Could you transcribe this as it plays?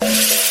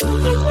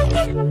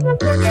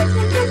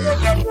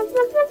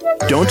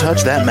Don't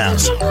touch that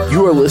mouse.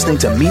 You are listening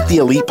to Meet the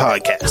Elite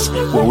Podcast,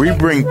 where we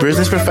bring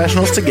business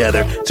professionals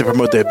together to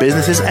promote their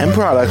businesses and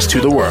products to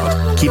the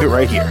world. Keep it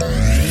right here.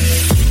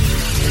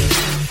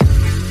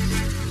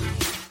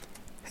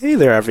 Hey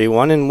there,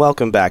 everyone, and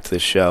welcome back to the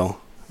show.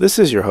 This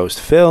is your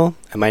host, Phil,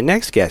 and my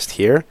next guest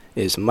here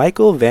is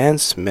Michael Van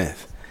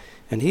Smith,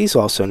 and he's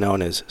also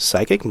known as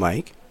Psychic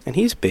Mike, and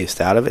he's based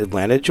out of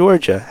Atlanta,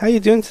 Georgia. How you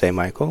doing today,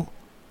 Michael?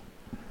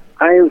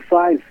 I am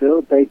fine,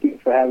 Phil. Thank you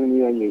for having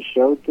me on your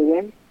show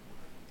today.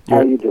 How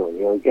are you doing?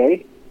 You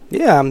okay?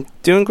 Yeah, I'm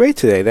doing great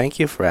today. Thank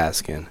you for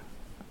asking.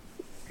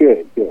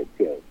 Good.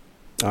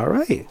 All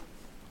right.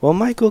 Well,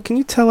 Michael, can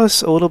you tell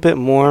us a little bit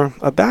more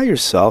about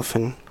yourself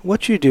and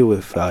what you do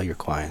with your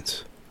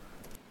clients?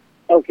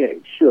 Okay,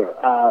 sure.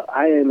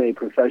 I am a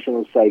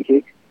professional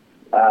psychic.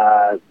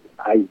 I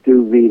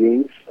do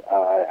readings.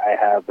 I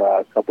have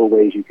a couple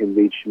ways you can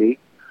reach me.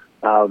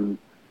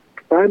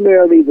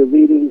 Primarily, the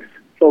readings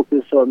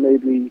focus on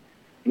maybe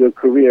your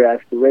career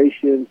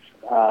aspirations,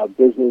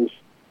 business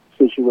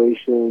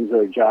situations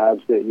or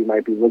jobs that you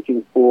might be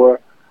looking for,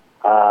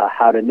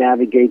 how to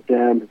navigate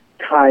them,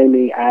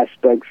 timing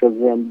aspects of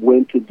them,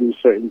 when to do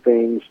certain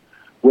things,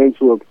 when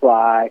to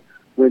apply,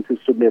 when to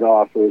submit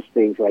offers,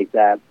 things like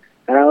that.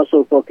 And I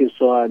also focus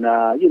on,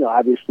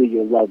 obviously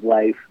your love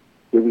life,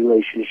 your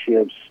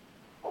relationships,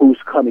 who's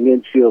coming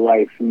into your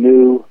life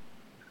new,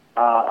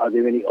 are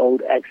there any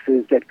old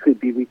exes that could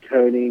be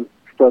returning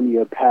from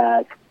your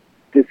past,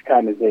 this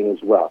kind of thing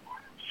as well.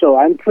 So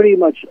I'm pretty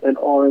much an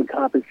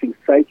all-encompassing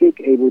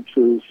psychic, able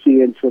to see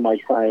into my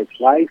client's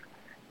life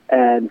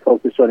and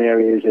focus on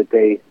areas that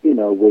they,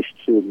 wish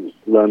to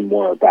learn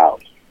more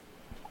about.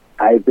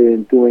 I've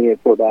been doing it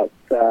for about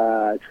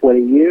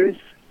 20 years,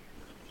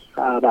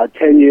 about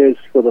 10 years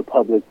for the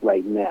public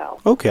right now.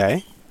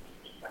 Okay.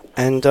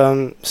 And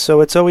so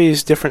it's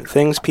always different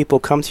things people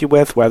come to you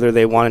with, whether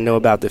they want to know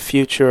about the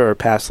future or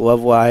past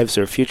love lives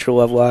or future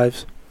love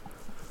lives?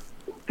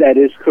 That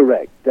is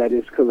correct.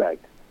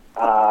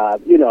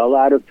 A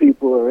lot of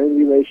people are in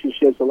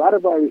relationships. A lot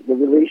of the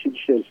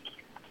relationships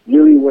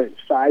really went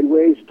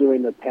sideways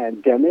during the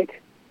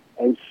pandemic,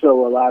 and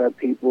so a lot of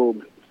people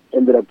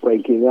ended up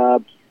breaking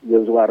up. There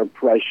was a lot of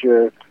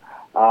pressure,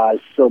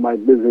 so my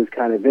business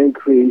kind of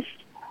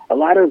increased. A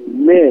lot of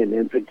men,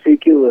 in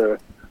particular,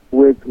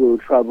 went through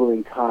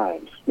troubling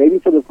times, maybe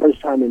for the first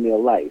time in their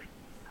life,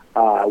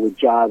 with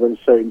job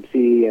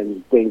uncertainty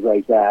and things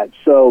like that.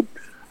 So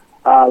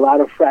a lot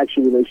of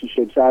fractured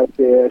relationships out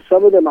there.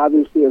 Some of them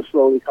obviously are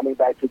slowly coming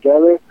back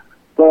together,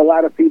 but a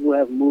lot of people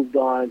have moved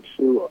on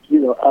to,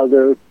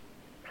 other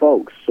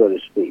folks, so to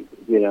speak,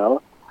 A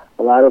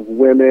lot of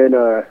women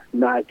are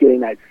not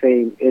getting that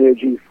same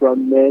energy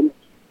from men.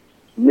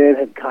 Men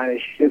have kind of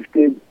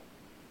shifted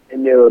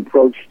in their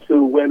approach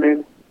to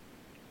women.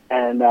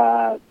 And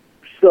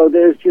so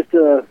there's just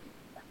a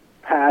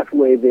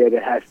pathway there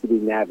that has to be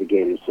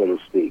navigated, so to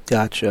speak.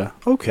 Gotcha.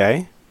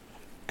 Okay.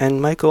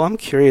 And Michael, I'm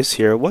curious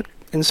here, what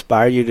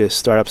inspired you to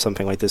start up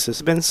something like this?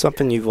 Has it been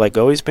something you've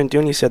always been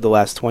doing? You said the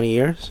last 20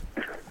 years?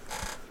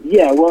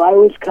 Yeah, well, I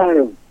was kind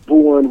of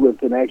born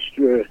with an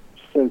extra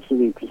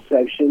sensory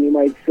perception, you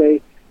might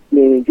say,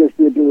 meaning just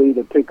the ability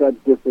to pick up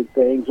different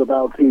things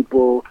about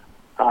people,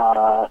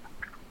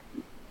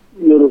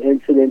 little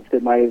incidents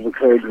that might have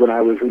occurred when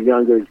I was a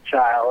younger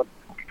child.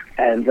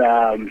 And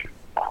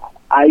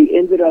I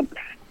ended up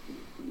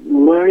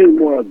learning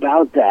more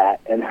about that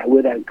and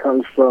where that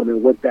comes from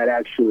and what that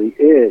actually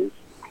is.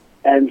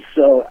 And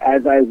so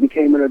as I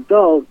became an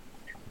adult,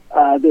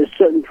 there's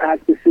certain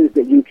practices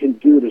that you can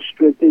do to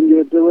strengthen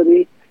your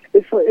ability.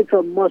 It's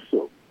a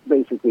muscle,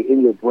 basically,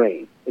 in your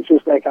brain. It's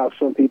just like how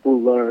some people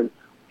learn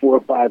 4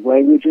 or 5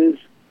 languages.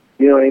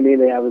 You know what I mean?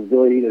 They have the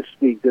ability to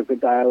speak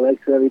different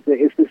dialects and everything.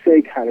 It's the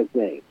same kind of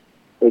thing.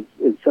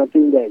 It's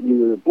something that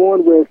you were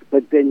born with,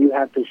 but then you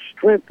have to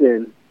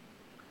strengthen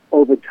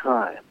over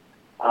time.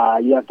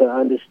 You have to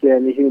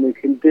understand the human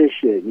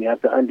condition. You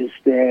have to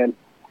understand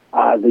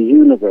the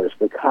universe,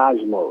 the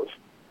cosmos,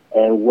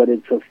 and what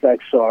its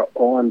effects are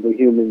on the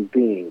human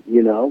being,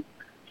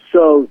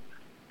 So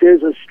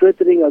there's a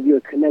strengthening of your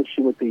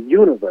connection with the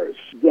universe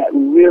that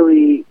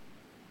really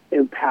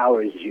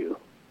empowers you.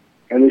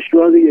 And the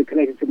stronger you're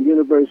connected to the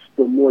universe,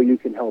 the more you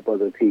can help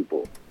other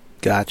people.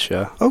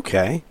 Gotcha.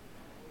 Okay.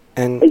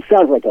 And it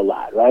sounds like a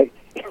lot, right?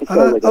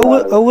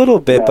 A little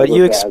bit, but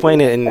you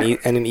explain it in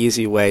an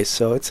easy way,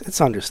 so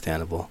it's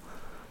understandable.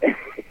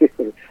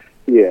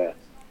 Yeah.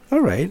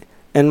 All right.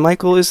 And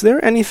Michael, is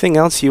there anything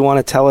else you want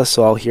to tell us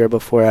all here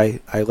before I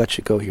let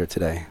you go here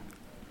today?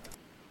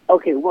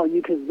 Okay, well,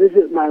 you can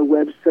visit my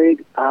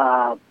website.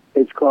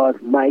 It's called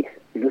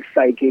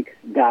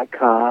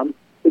MikeThePsychic.com.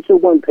 It's a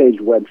one-page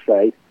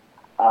website,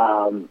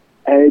 and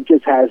it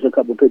just has a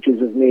couple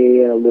pictures of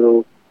me and a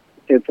little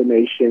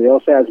information. It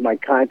also has my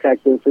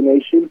contact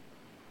information.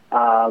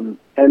 And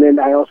then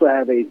I also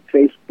have a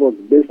Facebook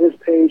business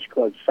page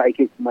called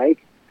Psychic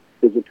Mike.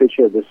 There's a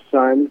picture of the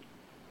sun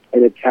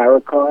and a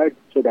tarot card,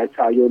 so that's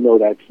how you'll know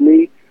that's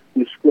me.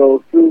 You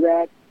scroll through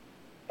that,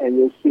 and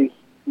you'll see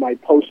my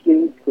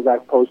postings, because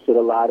I've posted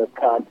a lot of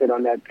content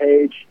on that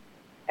page.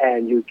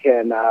 And you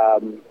can,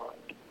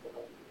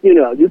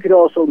 you could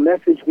also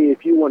message me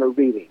if you want a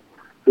reading.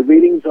 The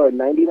readings are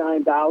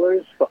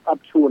 $99 for up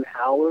to an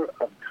hour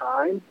of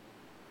time,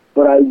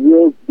 but I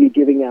will be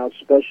giving out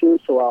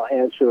specials, so I'll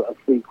answer a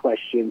free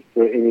question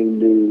for any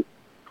new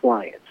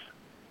clients.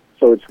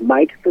 So it's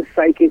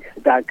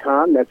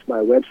MikeThePsychic.com. That's my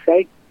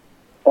website.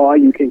 Or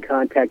you can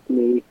contact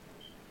me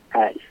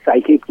at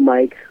Psychic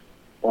Mike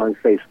on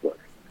Facebook.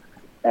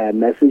 And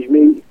message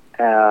me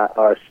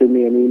or send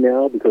me an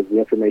email because the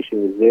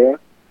information is there.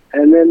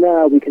 And then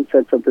we can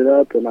set something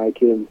up and I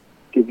can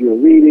give you a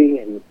reading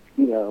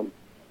and,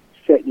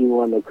 set you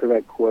on the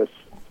correct course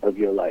of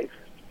your life.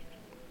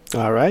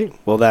 All right.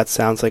 Well, that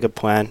sounds like a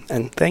plan.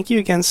 And thank you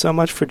again so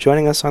much for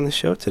joining us on the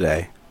show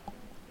today.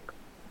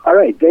 All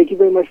right. Thank you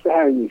very much for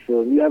having me,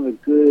 Phil. You have a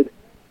good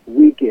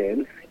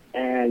weekend,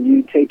 and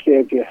you take care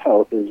of your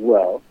health as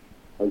well,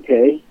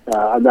 okay?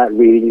 I'm not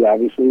reading you,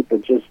 obviously,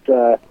 but just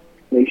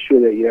make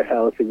sure that your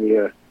health and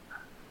your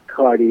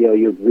cardio,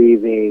 your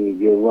breathing,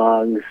 your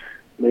lungs,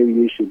 maybe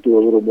you should do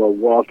a little more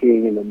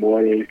walking in the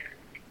morning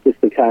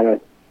just to kind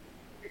of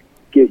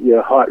get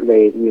your heart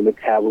rate and your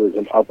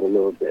metabolism up a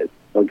little bit,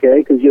 okay?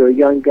 Because you're a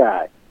young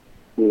guy,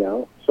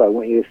 so I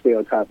want you to stay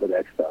on top of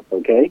that stuff,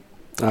 okay?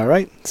 All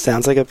right.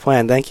 Sounds like a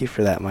plan. Thank you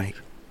for that, Mike.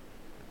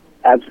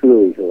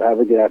 Absolutely. So have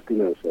a good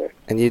afternoon, sir.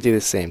 And you do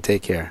the same.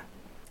 Take care.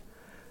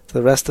 To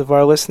the rest of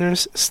our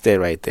listeners, stay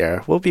right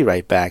there. We'll be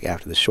right back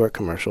after the short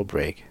commercial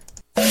break.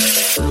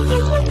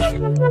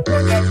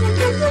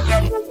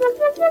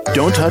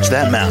 Don't touch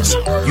that mouse.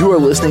 You are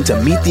listening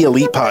to Meet the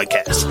Elite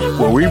Podcast,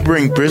 where we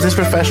bring business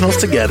professionals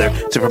together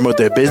to promote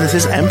their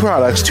businesses and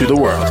products to the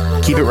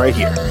world. Keep it right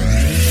here.